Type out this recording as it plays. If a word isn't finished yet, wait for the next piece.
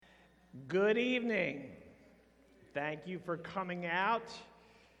Good evening. Thank you for coming out.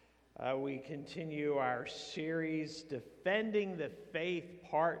 We continue our series, Defending the Faith,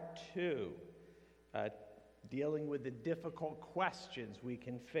 Part 2, dealing with the difficult questions we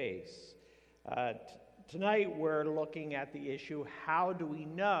can face. Tonight we're looking at the issue, how do we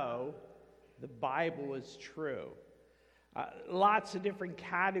know the Bible is true? Lots of different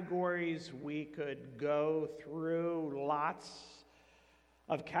categories we could go through, lots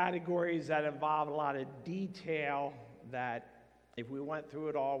of categories that involve a lot of detail that if we went through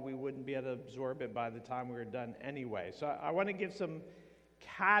it all, we wouldn't be able to absorb it by the time we were done anyway. So I want to give some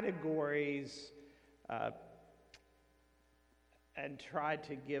categories and try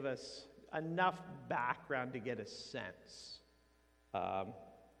to give us enough background to get a sense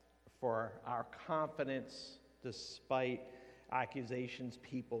for our confidence despite accusations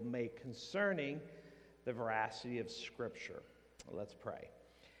people make concerning the veracity of Scripture. Let's pray.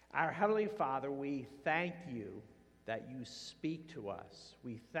 Our Heavenly Father, we thank you that you speak to us.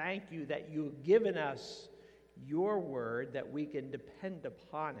 We thank you that you have given us your word, that we can depend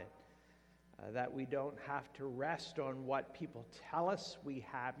upon it, that we don't have to rest on what people tell us. We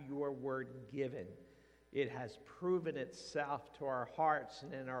have your word given. It has proven itself to our hearts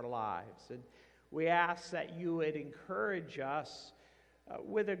and in our lives. And we ask that you would encourage us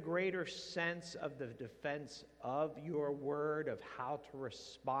with a greater sense of the defense of your word, of how to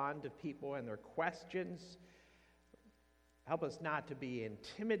respond to people and their questions. Help us not to be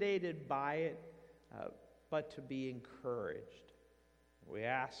intimidated by it, but to be encouraged. We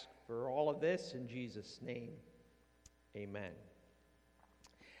ask for all of this in Jesus' name. Amen.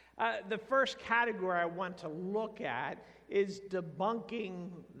 The first category I want to look at is debunking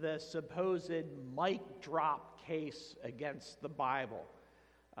the supposed mic drop case against the Bible.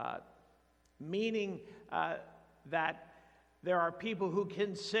 Meaning that there are people who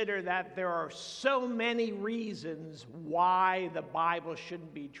consider that there are so many reasons why the Bible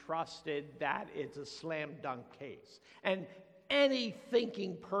shouldn't be trusted that it's a slam dunk case. And any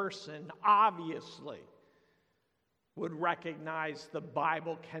thinking person obviously would recognize the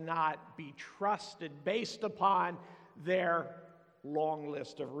Bible cannot be trusted based upon their long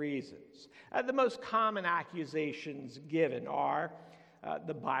list of reasons. The most common accusations given are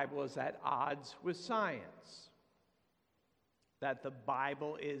the Bible is at odds with science, that the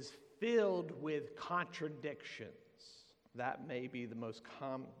Bible is filled with contradictions. That may be the most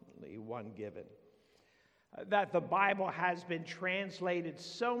commonly one given. That the Bible has been translated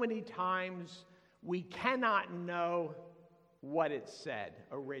so many times we cannot know what it said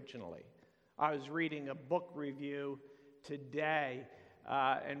originally. I was reading a book review today,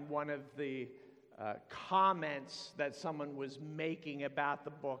 and one of the comments that someone was making about the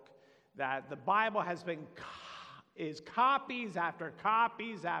book, that the Bible has been is copies after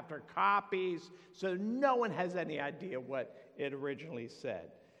copies after copies, so no one has any idea what it originally said.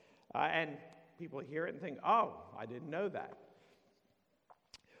 And people hear it and think, oh, I didn't know that.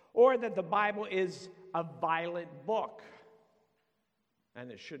 Or that the Bible is a violent book, and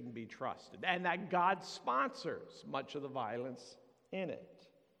it shouldn't be trusted, and that God sponsors much of the violence in it.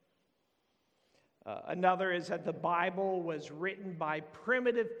 Another is that the Bible was written by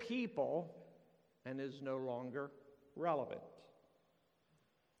primitive people and is no longer relevant.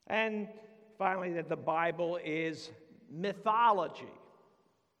 And finally, that the Bible is mythology.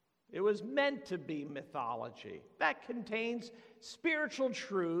 It was meant to be mythology that contains spiritual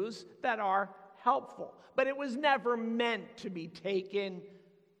truths that are helpful, but it was never meant to be taken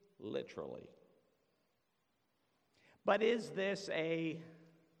literally. But is this a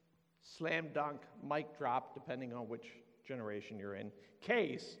slam dunk, mic drop, depending on which generation you're in,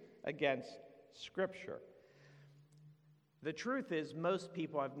 case against Scripture? The truth is, most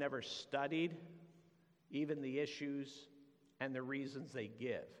people have never studied even the issues and the reasons they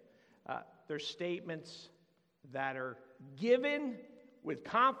give. They're statements that are given with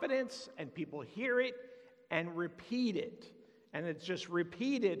confidence, and people hear it and repeat it. And it's just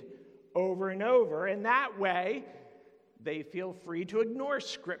repeated over and over. And that way, they feel free to ignore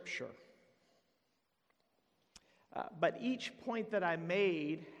Scripture. But each point that I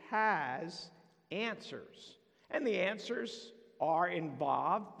made has answers. And the answers are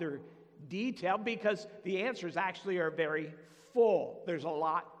involved. They're detailed because the answers actually are very full. There's a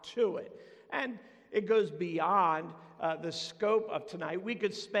lot to it. And it goes beyond the scope of tonight. We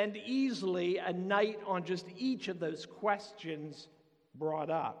could spend easily a night on just each of those questions brought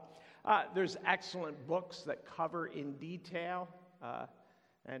up. There's excellent books that cover in detail,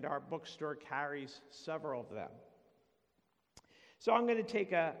 and our bookstore carries several of them. So I'm going to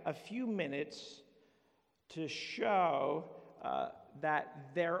take a few minutes to show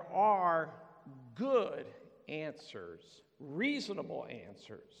that there are good answers, reasonable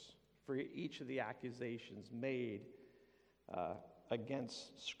answers for each of the accusations made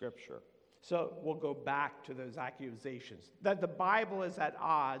against Scripture. So we'll go back to those accusations. That the Bible is at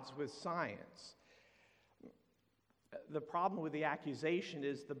odds with science. The problem with the accusation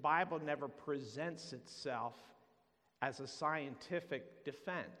is the Bible never presents itself as a scientific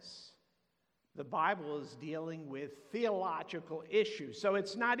defense. The Bible is dealing with theological issues. So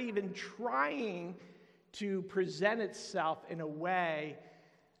it's not even trying to present itself in a way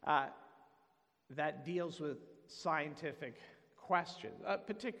that deals with scientific questions,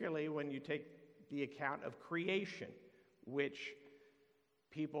 particularly when you take the account of creation, which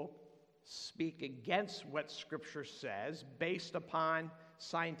people speak against what Scripture says based upon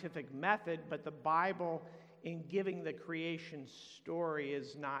scientific method, but the Bible, in giving the creation story,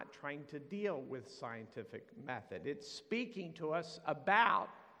 is not trying to deal with scientific method. It's speaking to us about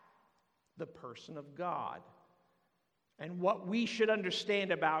the person of God and what we should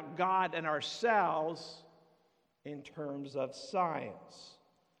understand about God and ourselves in terms of science.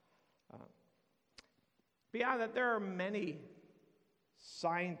 Beyond that, there are many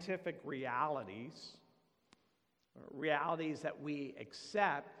scientific realities that we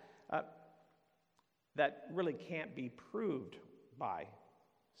accept that really can't be proved by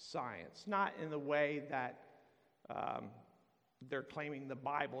science. Not in the way that they're claiming the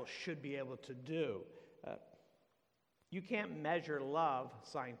Bible should be able to do. You can't measure love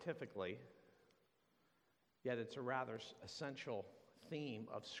scientifically, yet it's a rather essential theme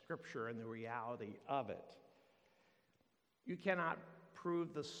of Scripture and the reality of it. You cannot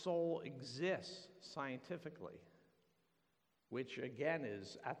prove the soul exists scientifically, which again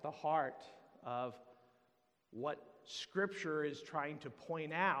is at the heart of what Scripture is trying to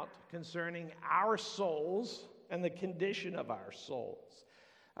point out concerning our souls and the condition of our souls.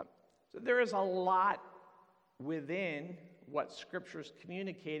 So there is a lot within what Scripture is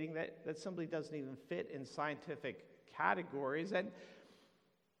communicating that simply doesn't even fit in scientific categories. And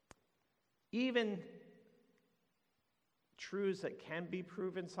even truths that can be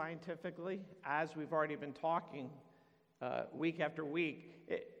proven scientifically, as we've already been talking week after week,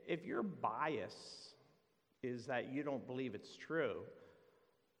 if your bias is that you don't believe it's true,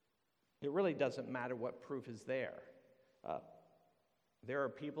 it really doesn't matter what proof is there. There are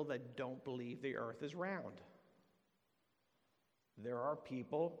people that don't believe the earth is round. There are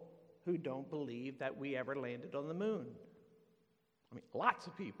people who don't believe that we ever landed on the moon. I mean, lots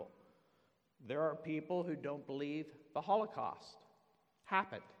of people. There are people who don't believe the Holocaust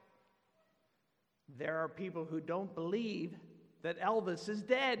happened. There are people who don't believe that Elvis is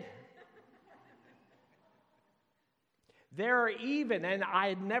dead. There are even, and I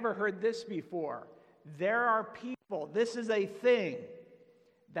had never heard this before, there are people, this is a thing,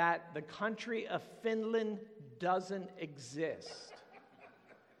 that the country of Finland doesn't exist.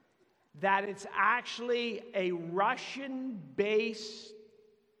 That it's actually a Russian-based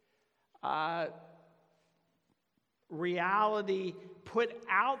reality put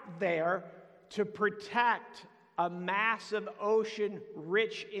out there to protect a massive ocean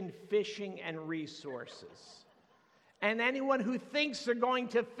rich in fishing and resources. And anyone who thinks they're going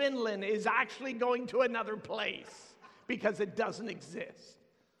to Finland is actually going to another place because it doesn't exist.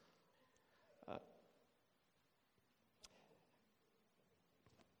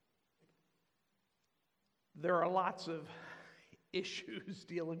 There are lots of issues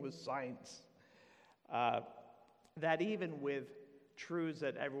dealing with science that even with truths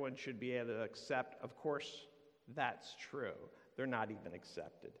that everyone should be able to accept, of course, that's true. They're not even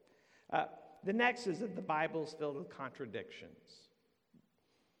accepted. The next is that the Bible is filled with contradictions.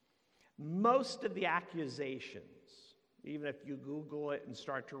 Most of the accusations, even if you Google it and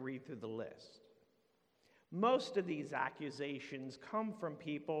start to read through the list, most of these accusations come from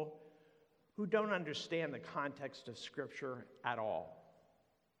people who don't understand the context of Scripture at all.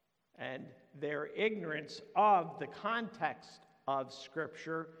 And their ignorance of the context of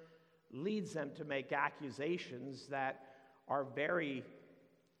Scripture leads them to make accusations that are very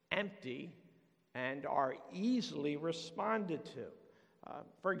empty and are easily responded to.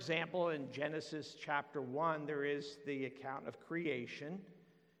 For example, in Genesis chapter 1, there is the account of creation.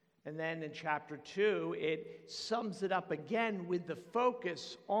 And then in chapter 2, it sums it up again with the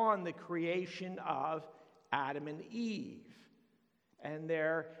focus on the creation of Adam and Eve and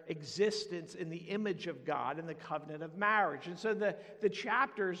their existence in the image of God in the covenant of marriage. And so the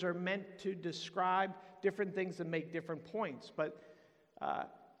chapters are meant to describe different things and make different points. But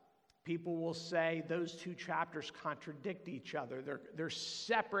people will say those two chapters contradict each other. They're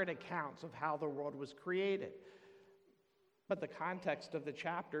separate accounts of how the world was created. But the context of the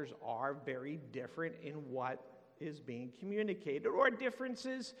chapters are very different in what is being communicated, or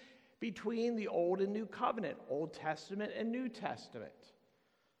differences between the Old and New Covenant, Old Testament and New Testament.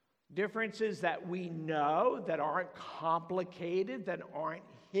 Differences that we know, that aren't complicated, that aren't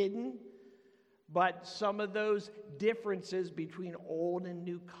hidden, but some of those differences between Old and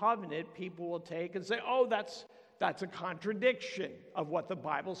New Covenant, people will take and say, oh, that's a contradiction of what the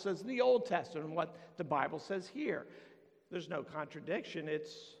Bible says in the Old Testament and what the Bible says here. There's no contradiction.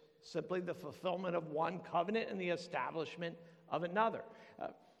 It's simply the fulfillment of one covenant and the establishment of another.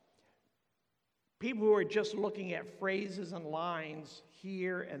 People who are just looking at phrases and lines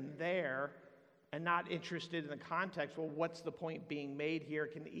here and there and not interested in the context, well, what's the point being made here,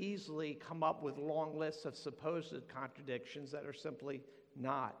 can easily come up with long lists of supposed contradictions that are simply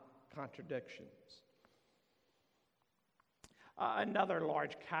not contradictions. Another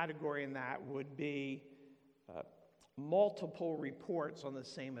large category in that would be multiple reports on the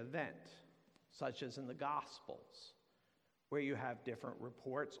same event, such as in the Gospels, where you have different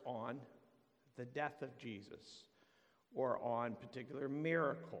reports on the death of Jesus, or on particular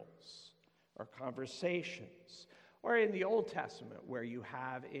miracles or conversations, or in the Old Testament, where you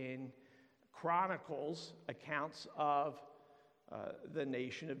have in Chronicles accounts of the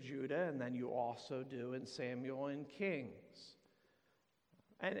nation of Judah, and then you also do in Samuel and Kings.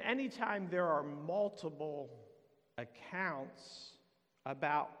 And anytime there are multiple accounts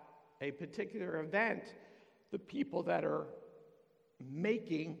about a particular event, the people that are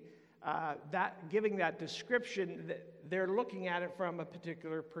making giving that description, they're looking at it from a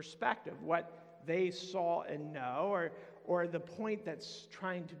particular perspective, what they saw and know, or the point that's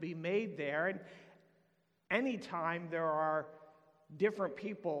trying to be made there. And anytime there are different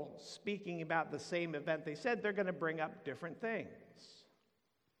people speaking about the same event they said, they're going to bring up different things.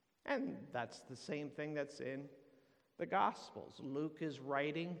 And that's the same thing that's in the Gospels. Luke is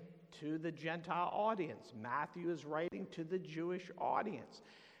writing to the Gentile audience. Matthew is writing to the Jewish audience.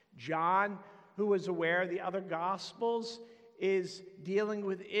 John, who was aware of the other Gospels, is dealing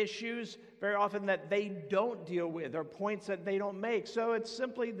with issues very often that they don't deal with, or points that they don't make. So it's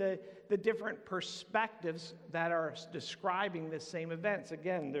simply the different perspectives that are describing the same events.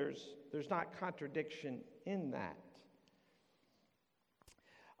 Again, there's not contradiction in that.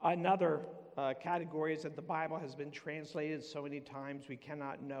 Another category is that the Bible has been translated so many times we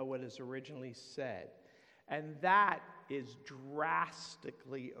cannot know what is originally said. And that is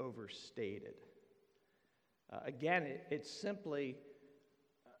drastically overstated. Again, it simply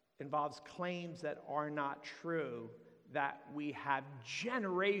involves claims that are not true, that we have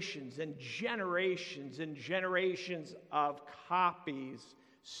generations and generations and generations of copies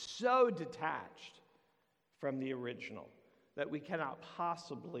so detached from the original that we cannot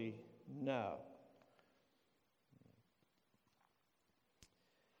possibly know.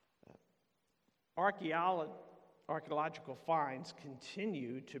 Archaeological finds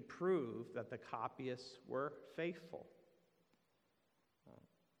continue to prove that the copyists were faithful.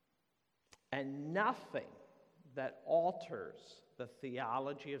 And nothing that alters the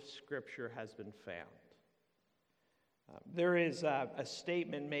theology of Scripture has been found. There is a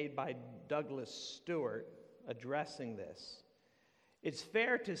statement made by Douglas Stewart addressing this. It's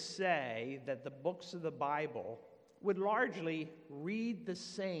fair to say that the books of the Bible would largely read the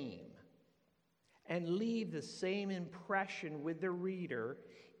same and leave the same impression with the reader,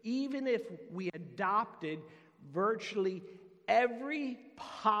 even if we adopted virtually every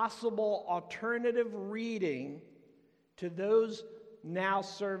possible alternative reading to those now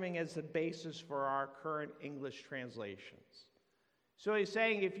serving as the basis for our current English translations. So he's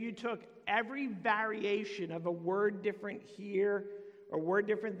saying if you took every variation of a word different here or word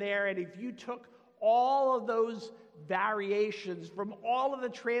different there, and if you took all of those variations from all of the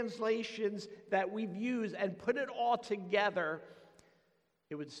translations that we've used and put it all together,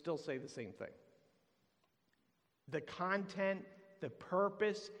 it would still say the same thing. The content, the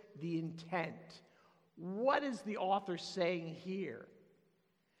purpose, the intent. What is the author saying here?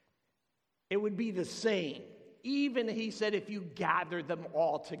 It would be the same. Even, he said, if you gather them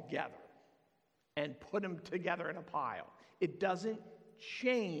all together and put them together in a pile. It doesn't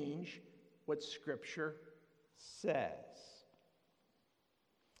change what Scripture says.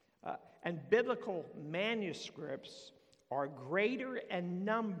 And biblical manuscripts are greater in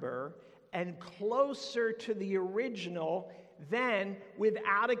number and closer to the original than,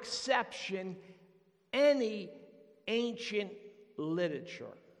 without exception, any ancient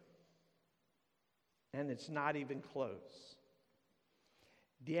literature. And it's not even close.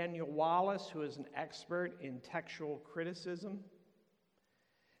 Daniel Wallace, who is an expert in textual criticism,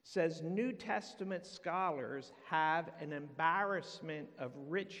 says New Testament scholars have an embarrassment of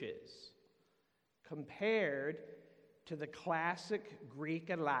riches compared to the classic Greek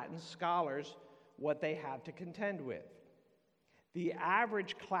and Latin scholars, what they have to contend with. The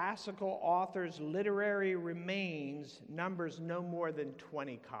average classical author's literary remains numbers no more than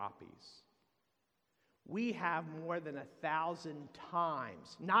 20 copies. We have more than 1,000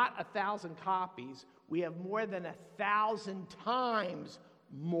 times, not 1,000 copies, we have more than 1,000 times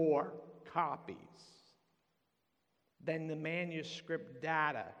more copies than the manuscript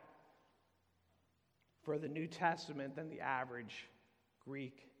data for the New Testament than the average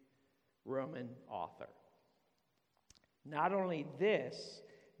Greek Roman author. Not only this,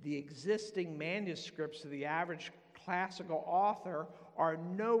 the existing manuscripts of the average classical author are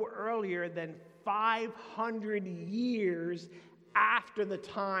no earlier than 500 years after the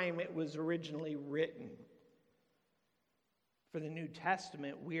time it was originally written. For the New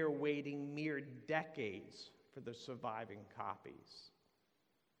Testament, we are waiting mere decades for the surviving copies.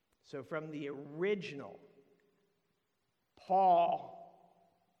 So from the original, Paul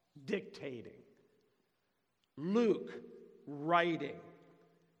dictating, Luke writing,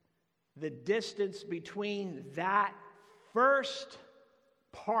 the distance between that first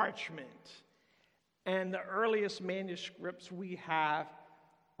parchment and the earliest manuscripts we have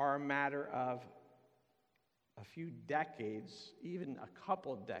are a matter of a few decades, even a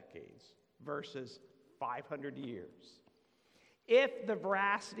couple decades, versus 500 years. If the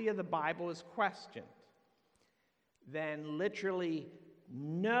veracity of the Bible is questioned, then literally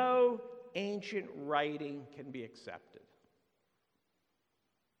no ancient writing can be accepted.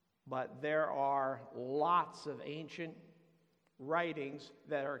 But there are lots of ancient writings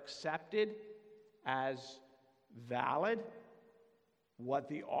that are accepted as valid, what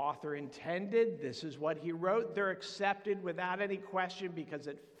the author intended, this is what he wrote. They're accepted without any question because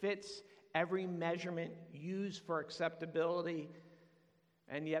it fits every measurement used for acceptability.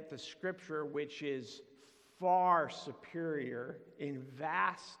 And yet the Scripture, which is far superior in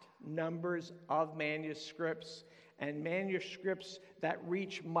vast numbers of manuscripts and manuscripts that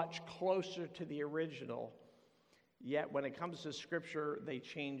reach much closer to the original, yet when it comes to Scripture, they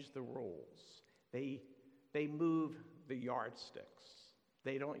change the rules. They move the yardsticks.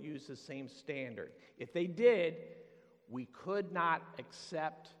 They don't use the same standard. If they did, we could not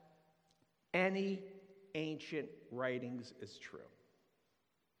accept any ancient writings as true,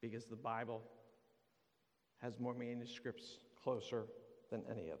 because the Bible has more manuscripts closer than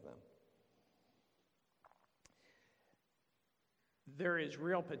any of them. There is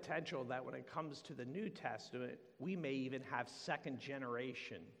real potential that when it comes to the New Testament, we may even have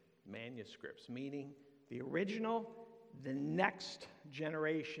second-generation manuscripts, meaning the original, the next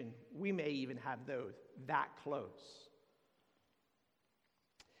generation, we may even have those that close.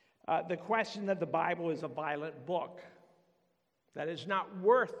 The question that the Bible is a violent book, that it's not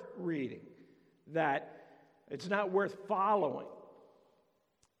worth reading, that it's not worth following.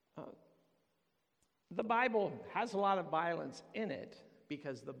 The Bible has a lot of violence in it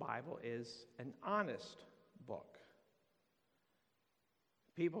because the Bible is an honest book.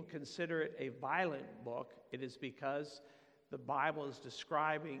 People consider it a violent book. It is because the Bible is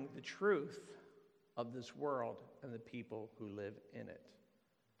describing the truth of this world and the people who live in it.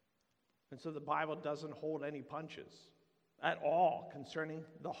 And so the Bible doesn't hold any punches at all concerning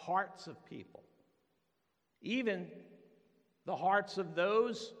the hearts of people. Even the hearts of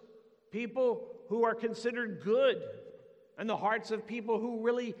those people who are considered good, and the hearts of people who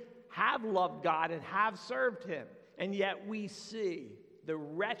really have loved God and have served Him. And yet we see the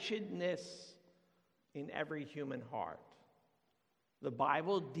wretchedness in every human heart. The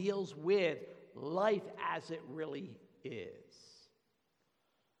Bible deals with life as it really is.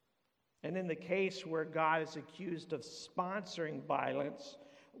 And in the case where God is accused of sponsoring violence,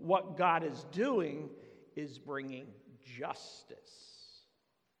 what God is doing is bringing justice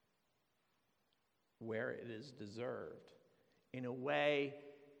where it is deserved, in a way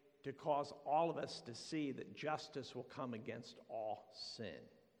to cause all of us to see that justice will come against all sin.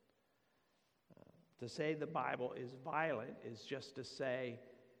 To say the Bible is violent is just to say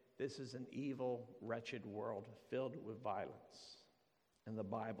this is an evil, wretched world filled with violence. And the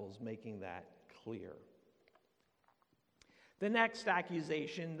Bible is making that clear. The next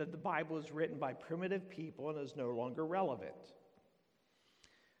accusation, that the Bible is written by primitive people and is no longer relevant.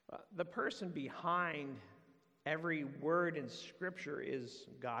 The person behind every word in Scripture is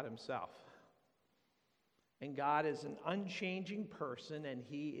God Himself. And God is an unchanging person, and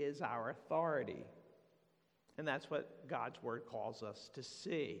He is our authority. And that's what God's Word calls us to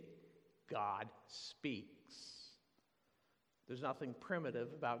see. God speaks. There's nothing primitive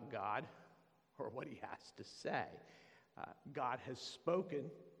about God or what he has to say. God has spoken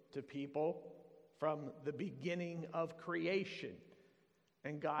to people from the beginning of creation,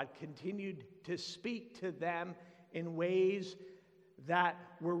 and God continued to speak to them in ways that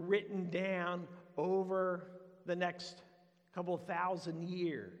were written down over the next couple thousand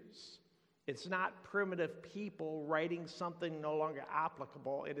years. It's not primitive people writing something no longer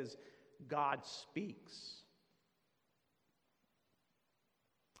applicable. It is God speaks.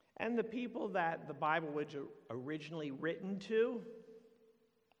 And the people that the Bible was originally written to,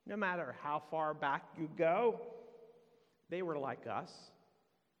 no matter how far back you go, they were like us.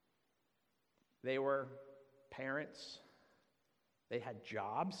 They were parents. They had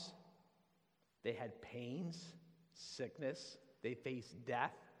jobs. They had pains, sickness. They faced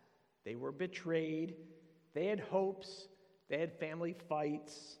death. They were betrayed. They had hopes. They had family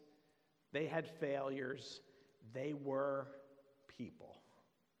fights. They had failures. They were people,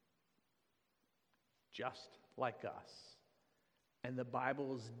 just like us. And the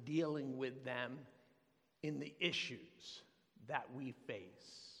Bible is dealing with them in the issues that we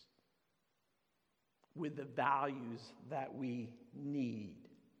face, with the values that we need.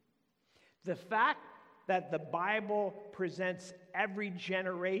 The fact that the Bible presents every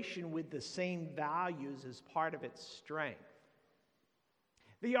generation with the same values is part of its strength.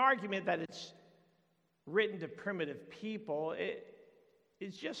 The argument that it's written to primitive people,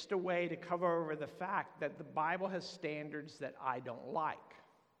 it's just a way to cover over the fact that the Bible has standards that I don't like.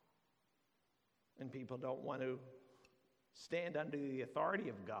 And people don't want to stand under the authority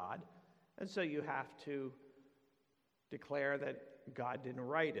of God. And so you have to declare that God didn't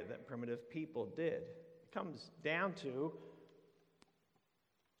write it, that primitive people did. It comes down to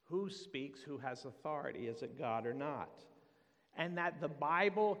who speaks, who has authority. Is it God or not? And that the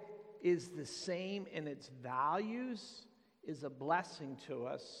Bible is the same in its values is a blessing to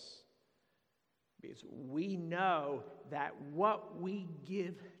us, because we know that what we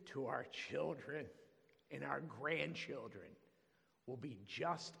give to our children and our grandchildren will be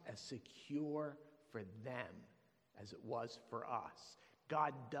just as secure for them as it was for us.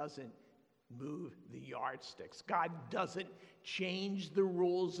 God doesn't move the yardsticks. God doesn't change the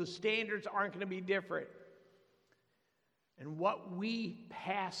rules. The standards aren't going to be different. And what we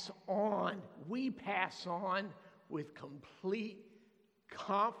pass on with complete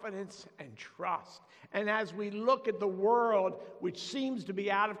confidence and trust. And as we look at the world, which seems to be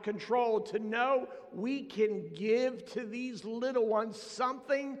out of control, to know we can give to these little ones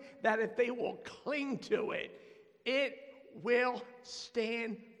something that if they will cling to it, it will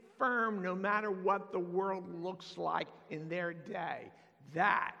stand firm no matter what the world looks like in their day.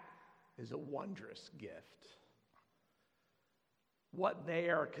 That is a wondrous gift. What they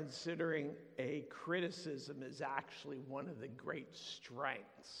are considering a criticism is actually one of the great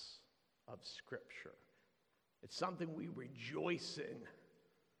strengths of Scripture. It's something we rejoice in.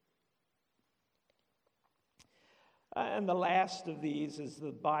 And the last of these is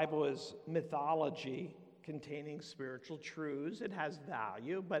the Bible is mythology containing spiritual truths. It has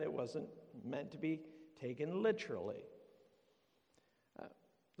value, but it wasn't meant to be taken literally.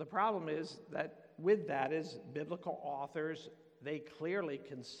 The problem is that with that is biblical authors, they clearly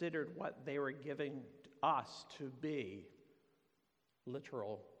considered what they were giving us to be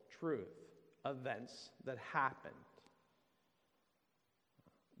literal truth, events that happened.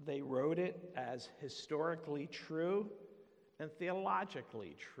 They wrote it as historically true and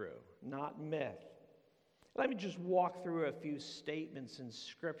theologically true, not myth. Let me just walk through a few statements in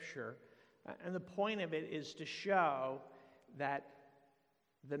Scripture, and the point of it is to show that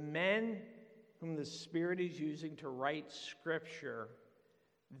the men whom the Spirit is using to write Scripture,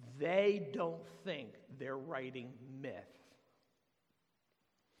 they don't think they're writing myth.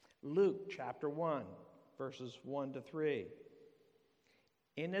 Luke chapter 1, verses 1 to 3.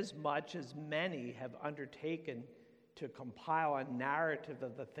 Inasmuch as many have undertaken to compile a narrative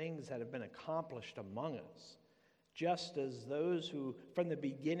of the things that have been accomplished among us, just as those who from the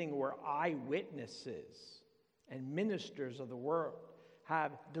beginning were eyewitnesses and ministers of the word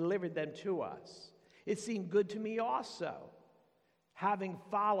have delivered them to us. It seemed good to me also, having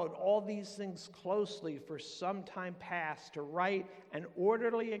followed all these things closely for some time past, to write an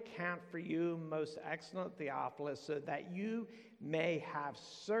orderly account for you, most excellent Theophilus, so that you may have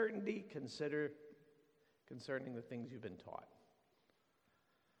certainty concerning the things you've been taught.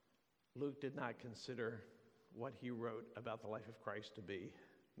 Luke did not consider what he wrote about the life of Christ to be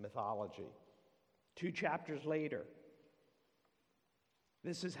mythology. 2 chapters later,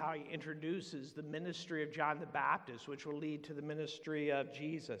 This is how he introduces the ministry of John the Baptist, which will lead to the ministry of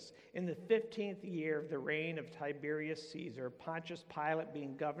Jesus. In the 15th year of the reign of Tiberius Caesar, Pontius Pilate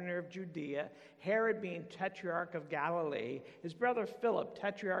being governor of Judea, Herod being tetrarch of Galilee, his brother Philip,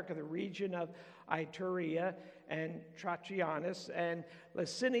 tetrarch of the region of Iturea and Trachianus, and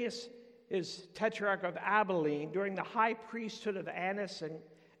Licinius is tetrarch of Abilene, during the high priesthood of Annas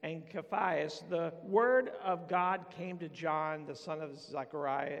and Caiaphas, the word of God came to John, the son of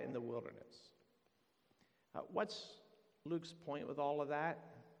Zechariah, in the wilderness. What's Luke's point with all of that?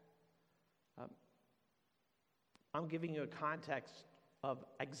 I'm giving you a context of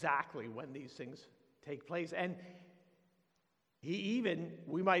exactly when these things take place. And he even,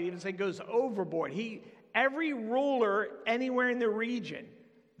 we might even say, goes overboard. Every ruler anywhere in the region,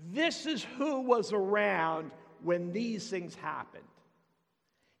 this is who was around when these things happened.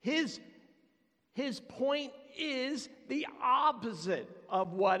 His point is the opposite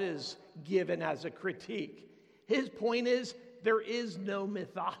of what is given as a critique. His point is there is no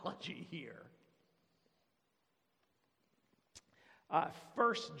mythology here.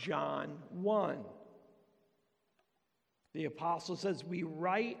 1 John 1. The apostle says, "We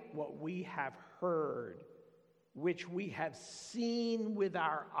write what we have heard, which we have seen with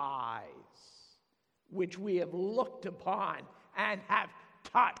our eyes, which we have looked upon and have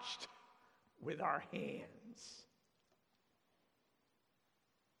touched with our hands."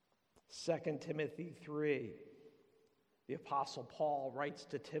 2 Timothy 3, the Apostle Paul writes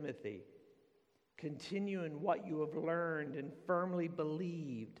to Timothy, "Continue in what you have learned and firmly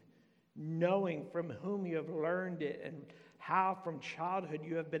believed, knowing from whom you have learned it and how from childhood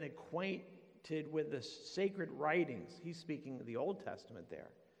you have been acquainted with the sacred writings." He's speaking of the Old Testament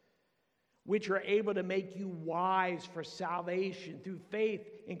there, "which are able to make you wise for salvation through faith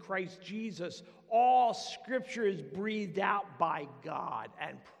in Christ Jesus. All Scripture is breathed out by God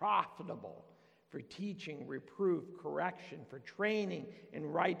and profitable for teaching, reproof, correction, for training in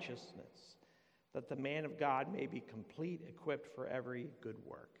righteousness, that the man of God may be complete, equipped for every good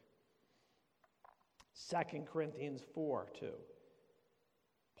work." 2 Corinthians 4:2.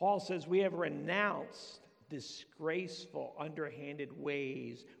 Paul says, "We have renounced disgraceful, underhanded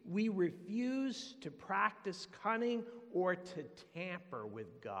ways. We refuse to practice cunning or to tamper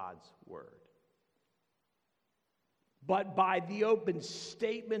with God's word. But by the open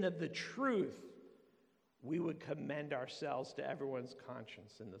statement of the truth, we would commend ourselves to everyone's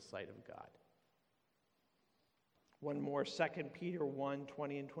conscience in the sight of God." One more, 2 Peter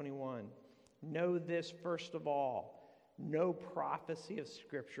 1:20 and 21. "Know this first of all, no prophecy of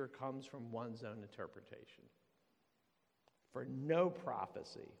Scripture comes from one's own interpretation. For no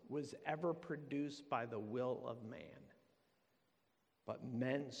prophecy was ever produced by the will of man, but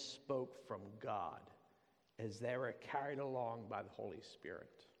men spoke from God as they were carried along by the Holy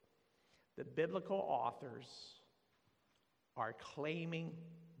Spirit." The biblical authors are claiming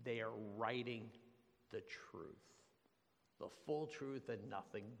they are writing the truth, the full truth and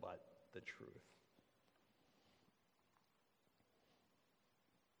nothing but the truth.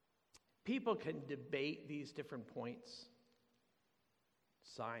 People can debate these different points: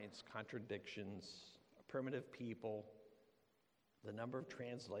 science, contradictions, primitive people, the number of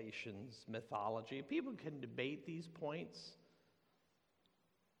translations, mythology. People can debate these points,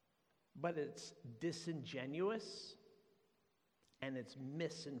 but it's disingenuous and it's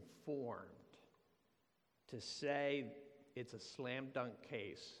misinformed to say it's a slam dunk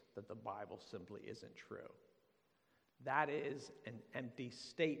case that the Bible simply isn't true. That is an empty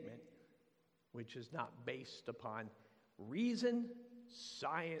statement which is not based upon reason,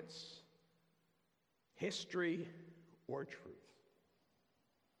 science, history, or truth.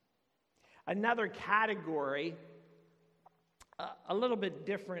 Another category, a little bit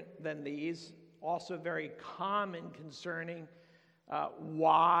different than these, also very common concerning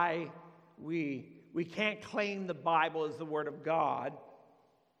why we can't claim the Bible as the Word of God,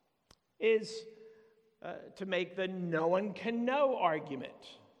 is to make the "no one can know"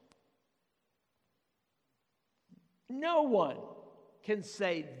 argument. No one can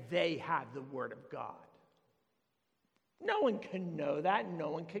say they have the Word of God. No one can know that.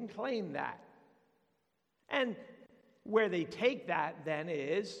 No one can claim that. And where they take that then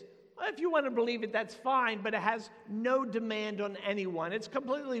is, if you want to believe it, that's fine, but it has no demand on anyone. It's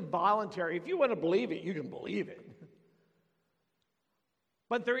completely voluntary. If you want to believe it, you can believe it.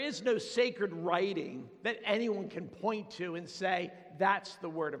 But there is no sacred writing that anyone can point to and say, that's the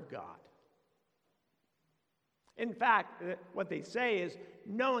Word of God. In fact, what they say is,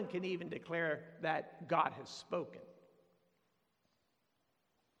 no one can even declare that God has spoken.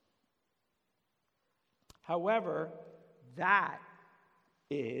 However, that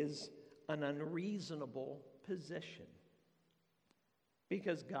is an unreasonable position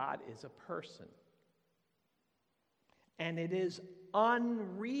because God is a person. And it is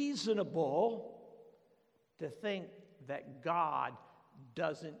unreasonable to think that God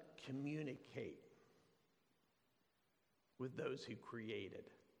doesn't communicate with those He created.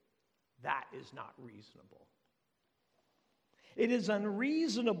 That is not reasonable. It is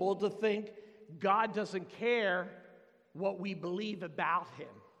unreasonable to think God doesn't care what we believe about Him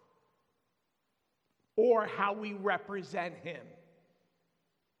or how we represent Him.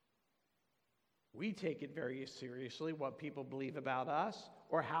 We take it very seriously what people believe about us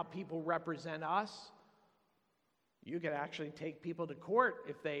or how people represent us. You can actually take people to court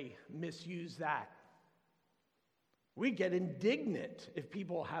if they misuse that. We get indignant if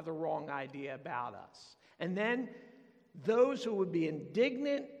people have the wrong idea about us. And then those who would be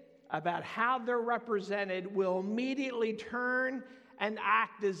indignant about how they're represented will immediately turn and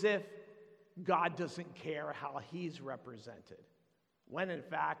act as if God doesn't care how He's represented, when in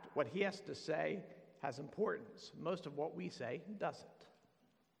fact what He has to say has importance. Most of what we say doesn't.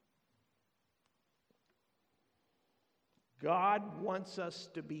 God wants us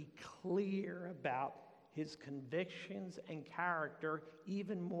to be clear about His convictions and character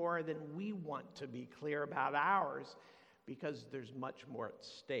even more than we want to be clear about ours, because there's much more at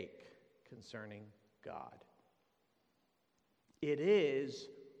stake concerning God. It is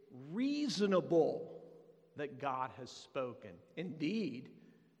reasonable that God has spoken. Indeed,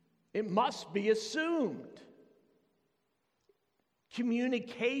 it must be assumed.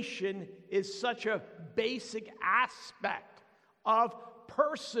 Communication is such a basic aspect of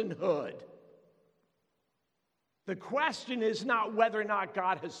personhood. The question is not whether or not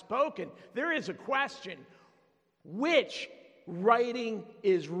God has spoken. There is a question. Which writing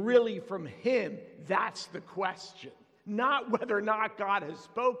is really from Him? That's the question. Not whether or not God has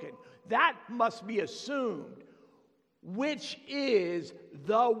spoken. That must be assumed. Which is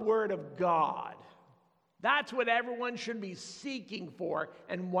the Word of God? That's what everyone should be seeking for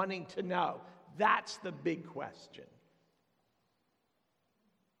and wanting to know. That's the big question.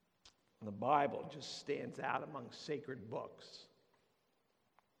 The Bible just stands out among sacred books.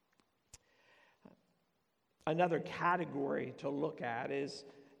 Another category to look at is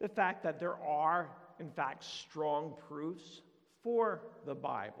the fact that there are, in fact, strong proofs for the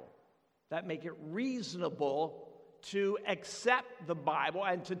Bible that make it reasonable to accept the Bible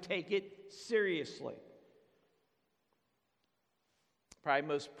and to take it seriously. Probably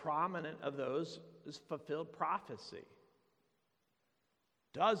most prominent of those is fulfilled prophecy.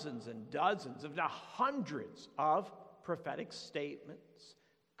 Dozens and dozens, if not hundreds, of prophetic statements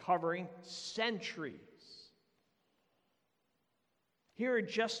covering centuries. Here are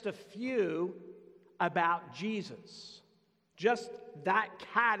just a few about Jesus. Just that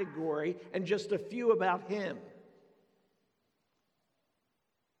category, and just a few about Him.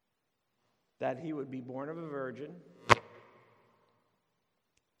 That He would be born of a virgin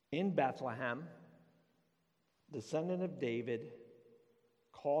in Bethlehem, descendant of David,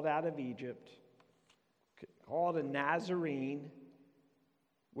 called out of Egypt, called a Nazarene,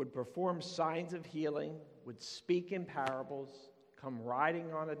 would perform signs of healing, would speak in parables, come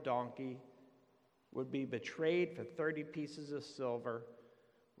riding on a donkey, would be betrayed for 30 pieces of silver,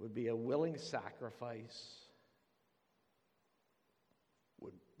 would be a willing sacrifice,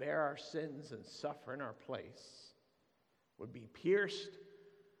 would bear our sins and suffer in our place, would be pierced,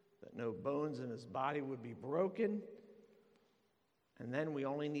 that no bones in His body would be broken, and then we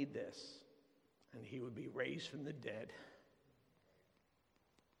only need this, and He would be raised from the dead.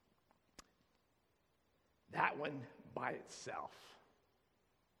 That one by itself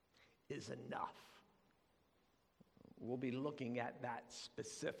is enough. We'll be looking at that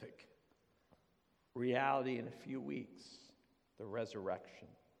specific reality in a few weeks, the resurrection.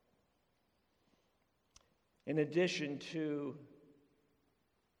 In addition to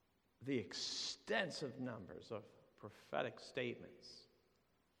the extensive numbers of prophetic statements,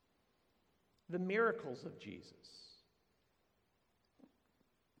 the miracles of Jesus.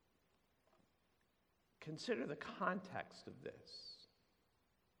 Consider the context of this.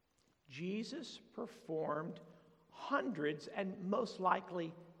 Jesus performed hundreds and most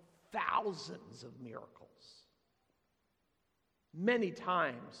likely thousands of miracles. Many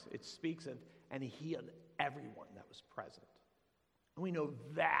times it speaks of, and He healed everyone that was present. And we know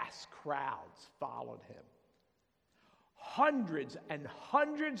vast crowds followed Him. Hundreds and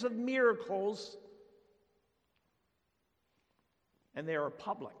hundreds of miracles, and they are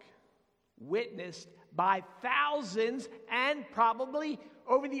public, witnessed by thousands, and probably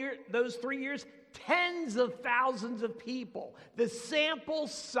over those 3 years, tens of thousands of people. The sample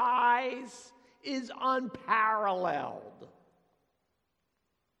size is unparalleled.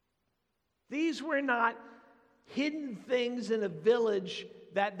 These were not hidden things in a village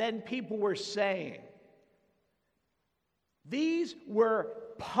that then people were saying. These were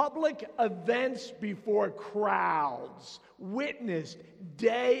public events before crowds, witnessed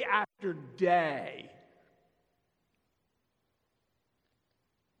day after day.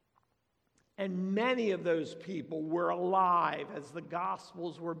 And many of those people were alive as the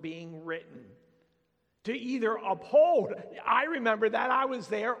Gospels were being written to either uphold, I remember that I was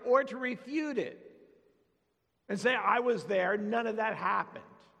there, or to refute it and say, I was there, none of that happened.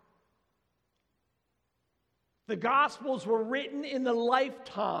 The Gospels were written in the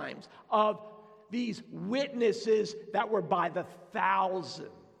lifetimes of these witnesses that were by the thousands.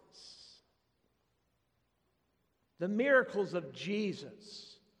 The miracles of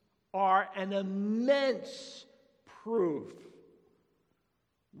Jesus are an immense proof,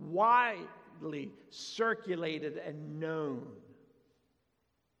 widely circulated and known.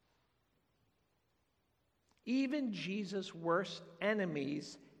 Even Jesus' worst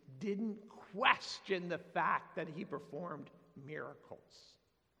enemies didn't question the fact that he performed miracles.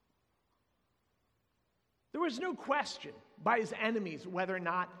 There was no question by his enemies whether or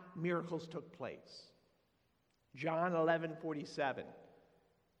not miracles took place. John 11:47.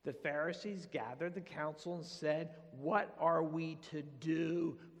 The Pharisees gathered the council and said, "What are we to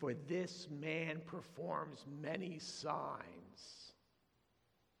do? For this man performs many signs."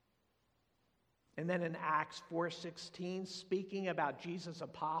 And then in Acts 4:16, speaking about Jesus'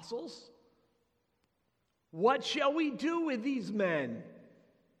 apostles, what shall we do with these men?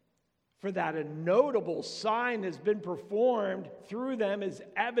 For that a notable sign has been performed through them is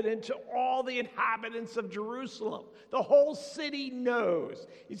evident to all the inhabitants of Jerusalem. The whole city knows.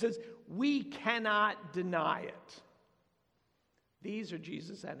 He says, we cannot deny it. These are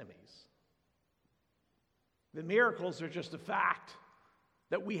Jesus' enemies. The miracles are just a fact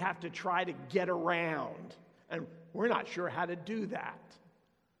that we have to try to get around, and we're not sure how to do that.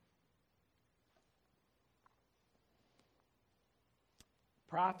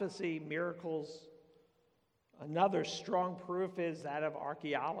 Prophecy, miracles, another strong proof is that of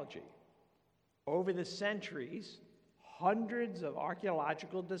archaeology. Over the centuries, hundreds of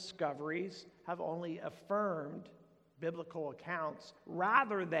archaeological discoveries have only affirmed biblical accounts,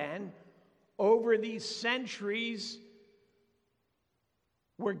 rather than over these centuries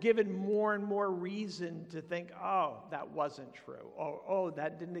we're given more and more reason to think, oh, that wasn't true. Oh,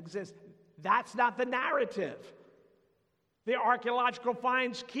 that didn't exist. That's not the narrative. The archaeological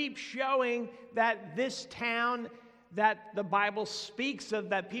finds keep showing that this town that the Bible speaks of,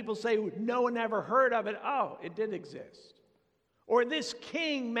 that people say no one ever heard of it, oh, it did exist. Or this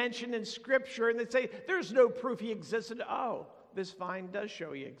king mentioned in Scripture, and they say there's no proof he existed. Oh, this find does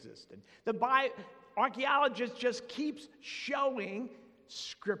show he existed. Archaeologists just keeps showing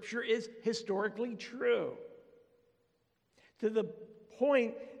Scripture is historically true. To the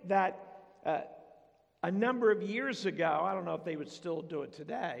point that a number of years ago, I don't know if they would still do it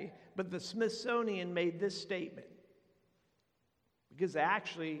today, but the Smithsonian made this statement, because they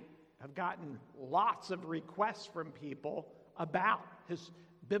actually have gotten lots of requests from people about his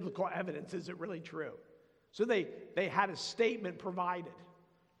biblical evidence. Is it really true? So they had a statement provided.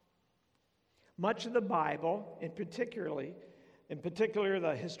 Much of the Bible, in particular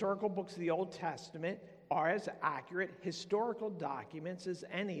the historical books of the Old Testament, are as accurate historical documents as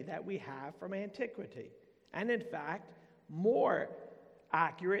any that we have from antiquity, and in fact, more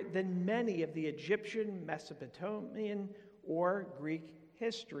accurate than many of the Egyptian, Mesopotamian, or Greek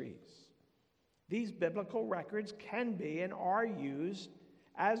histories. These biblical records can be and are used,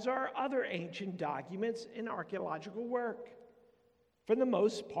 as are other ancient documents in archaeological work. For the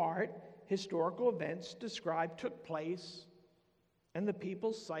most part, historical events described took place, and the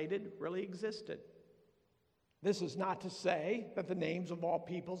people cited really existed. This is not to say that the names of all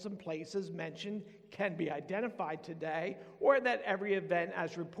peoples and places mentioned can be identified today, or that every event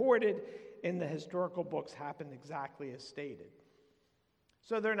as reported in the historical books happened exactly as stated.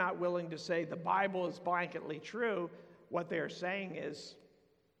 So they're not willing to say the Bible is blanketly true. What they're saying is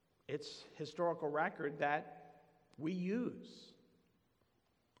it's historical record that we use,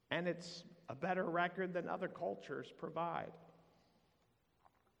 and it's a better record than other cultures provide.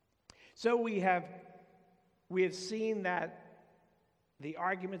 So we have seen that the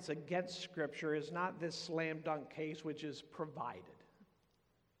arguments against Scripture is not this slam dunk case which is provided,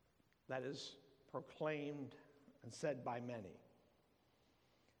 that is proclaimed and said by many.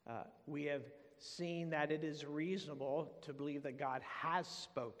 We have seen that it is reasonable to believe that God has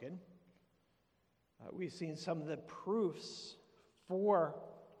spoken, We've seen some of the proofs for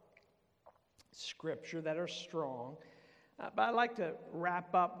Scripture that are strong. But I'd like to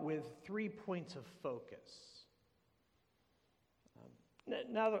wrap up with 3 points of focus.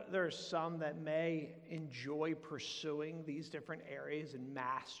 Now, there are some that may enjoy pursuing these different areas and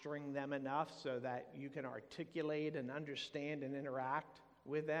mastering them enough so that you can articulate and understand and interact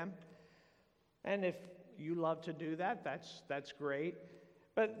with them. And if you love to do that, that's great.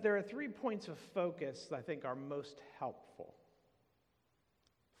 But there are 3 points of focus that I think are most helpful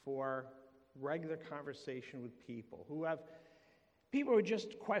for regular conversation with people who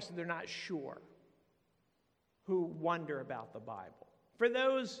just question, they're not sure, who wonder about the Bible. For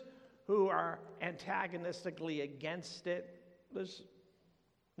those who are antagonistically against it, there's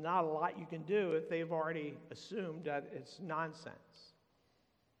not a lot you can do if they've already assumed that it's nonsense.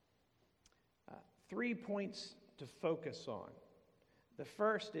 3 points to focus on. The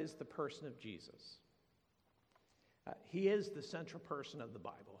first is the person of Jesus. He is the central person of the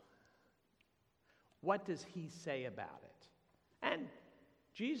Bible. What does he say about it? And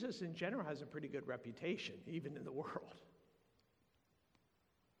Jesus in general has a pretty good reputation, even in the world.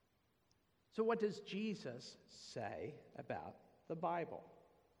 So what does Jesus say about the Bible?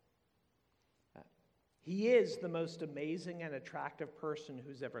 He is the most amazing and attractive person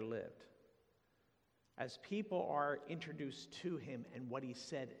who's ever lived. As people are introduced to him and what he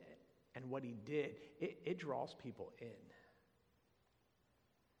said and what he did, it draws people in.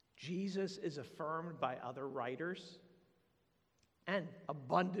 Jesus is affirmed by other writers, and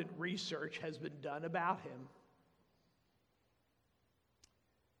abundant research has been done about him.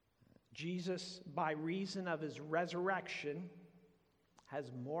 Jesus, by reason of his resurrection,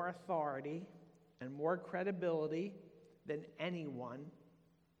 has more authority and more credibility than anyone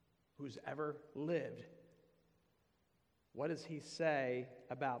who's ever lived. What does he say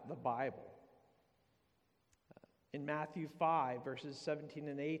about the Bible? In Matthew 5, verses 17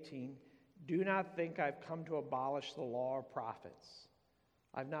 and 18, "Do not think I've come to abolish the law or prophets.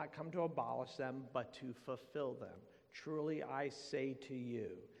 I've not come to abolish them, but to fulfill them. Truly I say to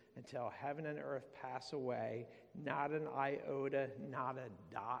you, until heaven and earth pass away, not an iota, not a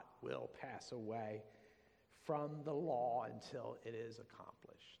dot will pass away from the law until it is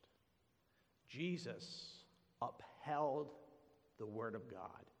accomplished." Jesus upheld the Word of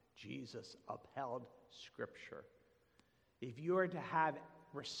God. Jesus upheld Scripture. If you are to have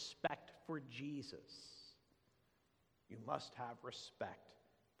respect for Jesus, you must have respect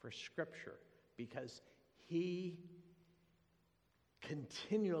for Scripture, because he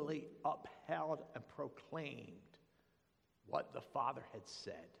continually upheld and proclaimed what the Father had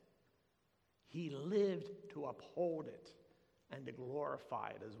said. He lived to uphold it and to glorify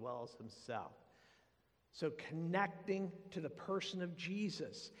it as well as himself. So connecting to the person of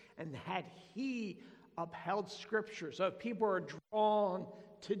Jesus, and had he upheld Scripture, so if people are drawn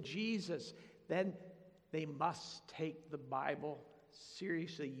to Jesus, then they must take the Bible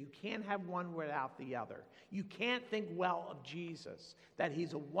seriously. You can't have one without the other. You can't think well of Jesus, that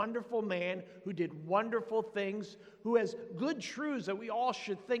he's a wonderful man who did wonderful things, who has good truths that we all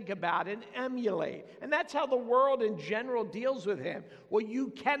should think about and emulate. And that's how the world in general deals with him. Well,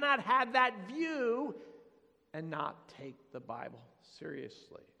 you cannot have that view and not take the Bible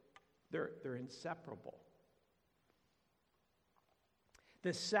seriously. They're inseparable.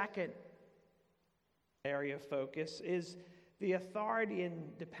 The second area of focus is the authority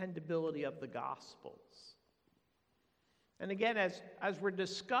and dependability of the Gospels. And again, as we're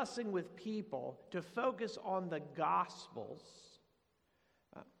discussing with people, to focus on the Gospels,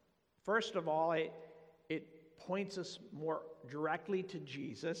 first of all, it points us more directly to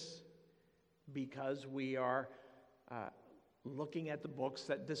Jesus, because we are looking at the books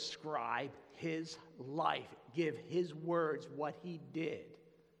that describe his life, give his words what he did.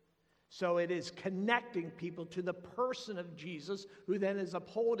 So it is connecting people to the person of Jesus, who then is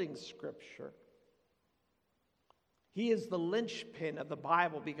upholding Scripture. He is the linchpin of the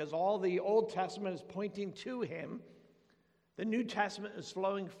Bible, because all the Old Testament is pointing to him. The New Testament is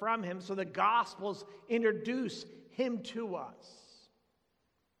flowing from him, so the Gospels introduce him to us.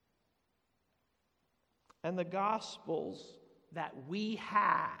 And the Gospels that we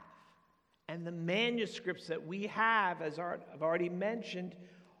have, and the manuscripts that we have, as I've already mentioned,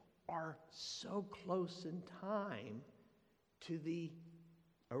 are so close in time to the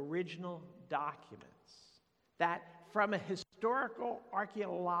original documents that from a historical,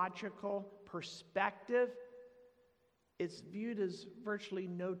 archaeological perspective, it's viewed as virtually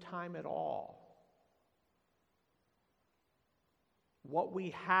no time at all. What we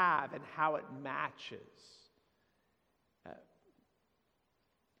have and how it matches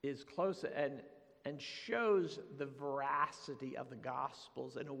is close. And and shows the veracity of the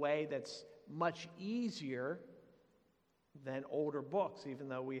Gospels in a way that's much easier than older books, even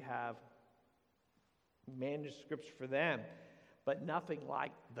though we have manuscripts for them, but nothing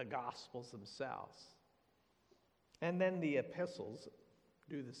like the Gospels themselves. And then the epistles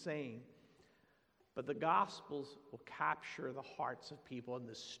do the same. But the Gospels will capture the hearts of people and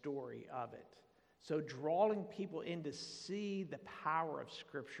the story of it. So drawing people in to see the power of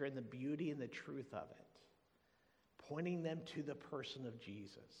Scripture and the beauty and the truth of it, pointing them to the person of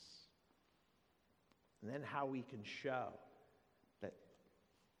Jesus. And then how we can show that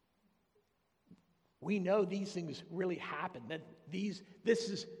we know these things really happened, that these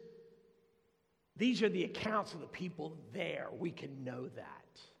are the accounts of the people there. We can know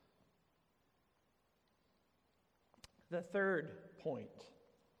that. The third point,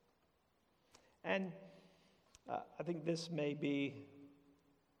 and I think this may be,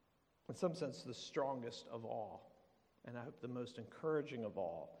 in some sense, the strongest of all, and I hope the most encouraging of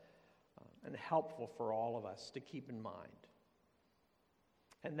all, and helpful for all of us to keep in mind.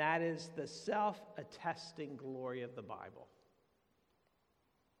 And that is the self-attesting glory of the Bible.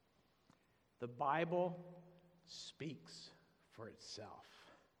 The Bible speaks for itself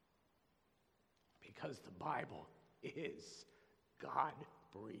because the Bible is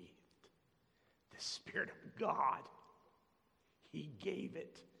God-breathed. The Spirit of God, He gave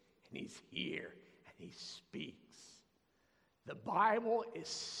it, and He's here, and He speaks. The Bible is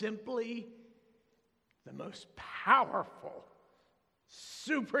simply the most powerful,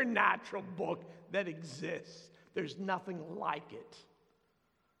 supernatural book that exists. There's nothing like it.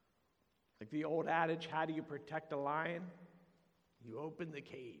 Like the old adage, how do you protect a lion? You open the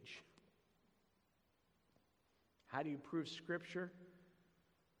cage. How do you prove Scripture?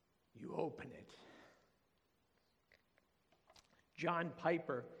 You open it. John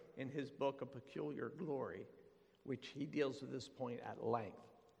Piper, in his book, A Peculiar Glory, which he deals with this point at length,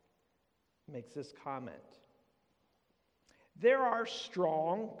 makes this comment. There are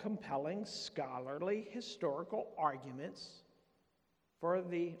strong, compelling, scholarly, historical arguments for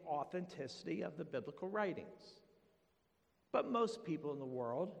the authenticity of the biblical writings. But most people in the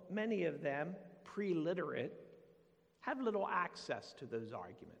world, many of them pre-literate, have little access to those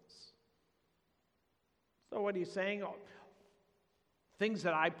arguments. So what are you saying? Oh, things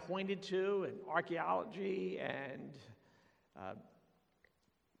that I pointed to in archaeology and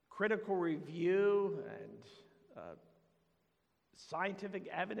critical review and scientific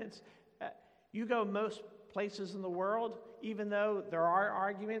evidence, you go most places in the world, even though there are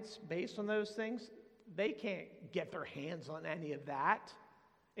arguments based on those things, they can't get their hands on any of that.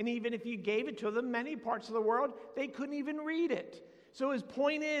 And even if you gave it to them, many parts of the world, they couldn't even read it. So his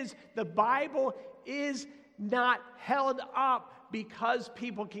point is, the Bible is not held up because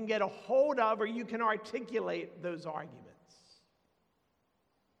people can get a hold of or you can articulate those arguments.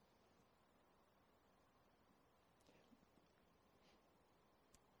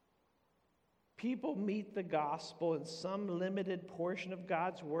 People meet the gospel in some limited portion of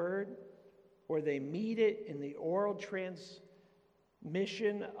God's word, or they meet it in the oral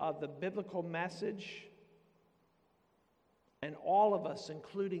transmission of the biblical message, and all of us,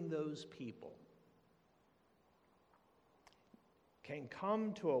 including those people, can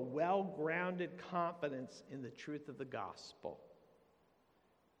come to a well-grounded confidence in the truth of the gospel.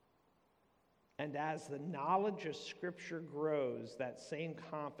 And as the knowledge of Scripture grows, that same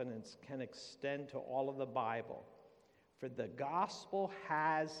confidence can extend to all of the Bible. For the gospel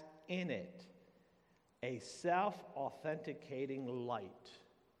has in it a self-authenticating light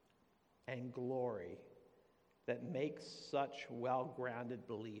and glory that makes such well-grounded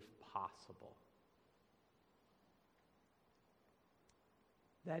belief possible.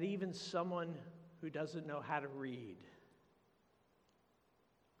 That even someone who doesn't know how to read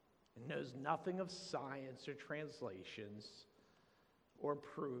and knows nothing of science or translations or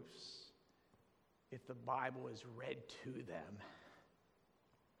proofs, if the Bible is read to them,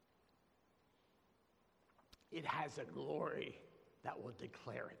 it has a glory that will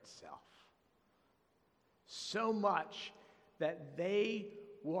declare itself. So much that they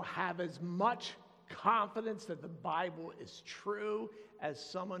will have as much confidence that the Bible is true as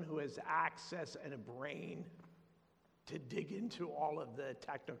someone who has access and a brain to dig into all of the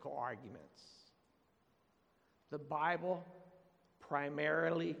technical arguments. The Bible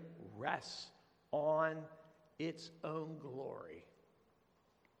primarily rests on its own glory.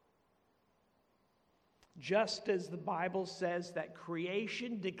 Just as the Bible says that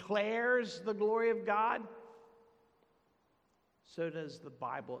creation declares the glory of God, so does the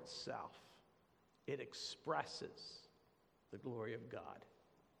Bible itself. It expresses the glory of God.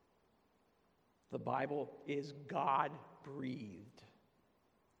 The Bible is God-breathed.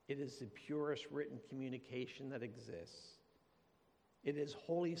 It is the purest written communication that exists. It is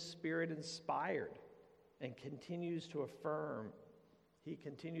Holy Spirit inspired and continues to affirm. He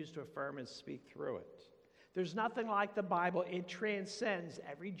continues to affirm and speak through it. There's nothing like the Bible. It transcends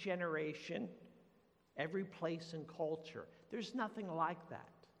every generation, every place and culture. There's nothing like that.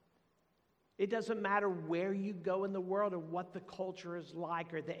 It doesn't matter where you go in the world or what the culture is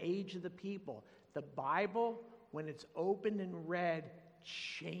like or the age of the people. The Bible, when it's opened and read,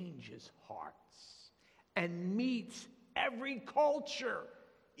 changes hearts and meets every culture,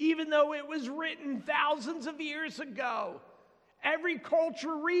 even though it was written thousands of years ago. Every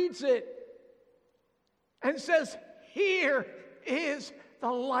culture reads it and says, here is the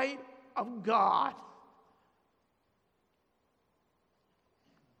light of God.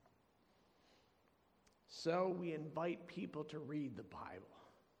 So we invite people to read the Bible.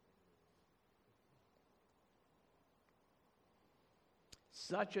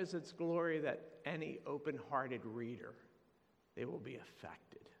 Such is its glory that any open-hearted reader, they will be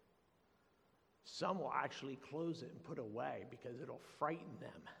affected. Some will actually close it and put away because it'll frighten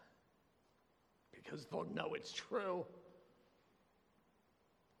them, because they'll know it's true.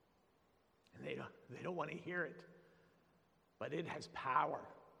 And they don't want to hear it, but it has power.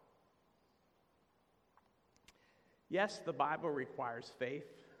 Yes, the Bible requires faith,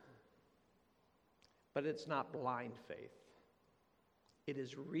 but it's not blind faith. It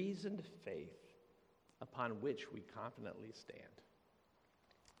is reasoned faith upon which we confidently stand.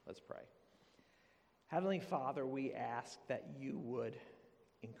 Let's pray. Heavenly Father, we ask that you would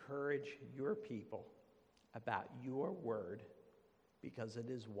encourage your people about your word, because it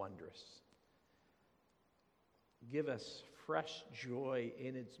is wondrous. Give us fresh joy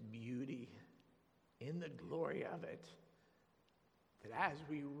in its beauty, in the glory of it, that as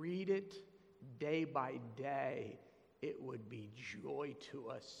we read it day by day, it would be joy to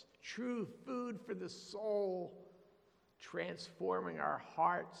us, true food for the soul, transforming our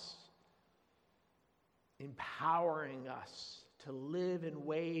hearts, empowering us to live in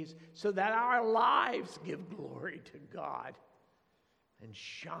ways so that our lives give glory to God and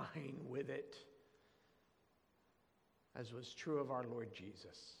shine with it, as was true of our Lord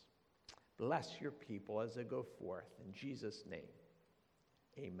Jesus. Bless your people as they go forth. In Jesus' name,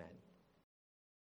 amen.